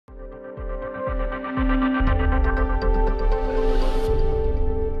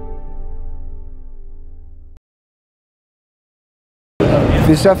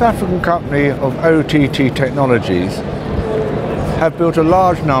The South African company of OTT Technologies have built a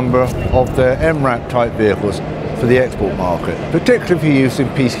large number of their MRAP type vehicles for the export market, particularly for use in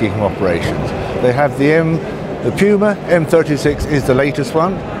peacekeeping operations. They have the PUMA M36 is the latest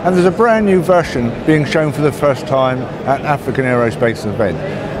one, and there's a brand new version being shown for the first time at African Aerospace event.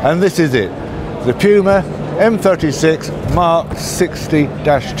 And this is it, the PUMA M36 Mk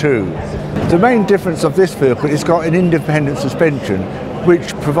 6C-2. The main difference of this vehicle is it's got an independent suspension,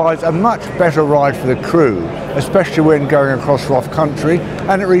 which provides a much better ride for the crew, especially when going across rough country,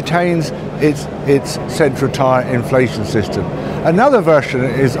 and it retains its central tyre inflation system. Another version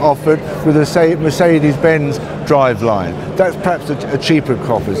is offered with a Mercedes-Benz driveline. That's perhaps a cheaper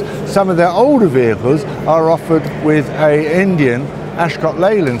copy. Some of their older vehicles are offered with an Indian Ascot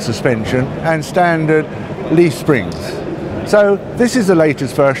Leyland suspension and standard leaf springs. So this is the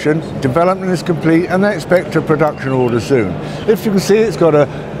latest version, development is complete, and they expect a production order soon. If you can see, it's got a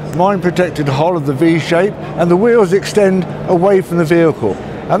mine-protected hull of the V shape, and the wheels extend away from the vehicle.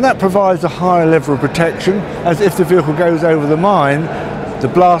 And that provides a higher level of protection, as if the vehicle goes over the mine, the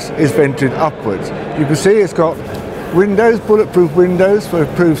blast is vented upwards. You can see it's got windows, bulletproof windows for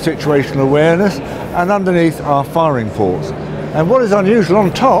improved situational awareness, and underneath are firing ports. And what is unusual,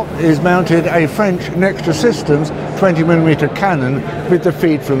 on top is mounted a French Nextra Systems 20mm cannon with the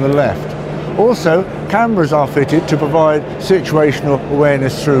feed from the left. Also, cameras are fitted to provide situational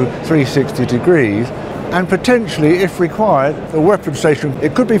awareness through 360 degrees, and potentially, if required, the weapon station,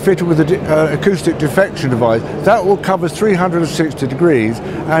 it could be fitted with an acoustic defection device that will cover 360 degrees,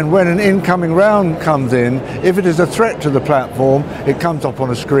 and when an incoming round comes in, if it is a threat to the platform, it comes up on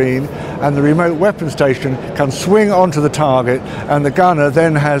a screen, and the remote weapon station can swing onto the target, and the gunner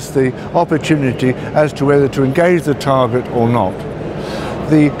then has the opportunity as to whether to engage the target or not.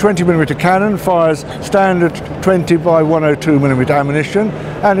 The 20mm cannon fires standard 20 by 102mm ammunition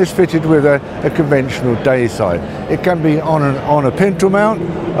and is fitted with a conventional day sight. It can be on a pintle mount,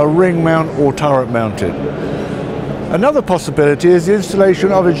 a ring mount, or turret mounted. Another possibility is the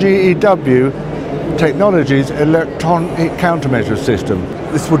installation of a GEW Technologies electronic countermeasure system.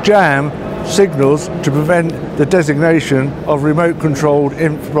 This will jam signals to prevent the designation of remote-controlled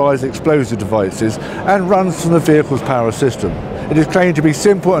improvised explosive devices, and runs from the vehicle's power system. It is claimed to be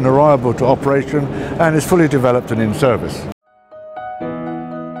simple and reliable to operation, and is fully developed and in service.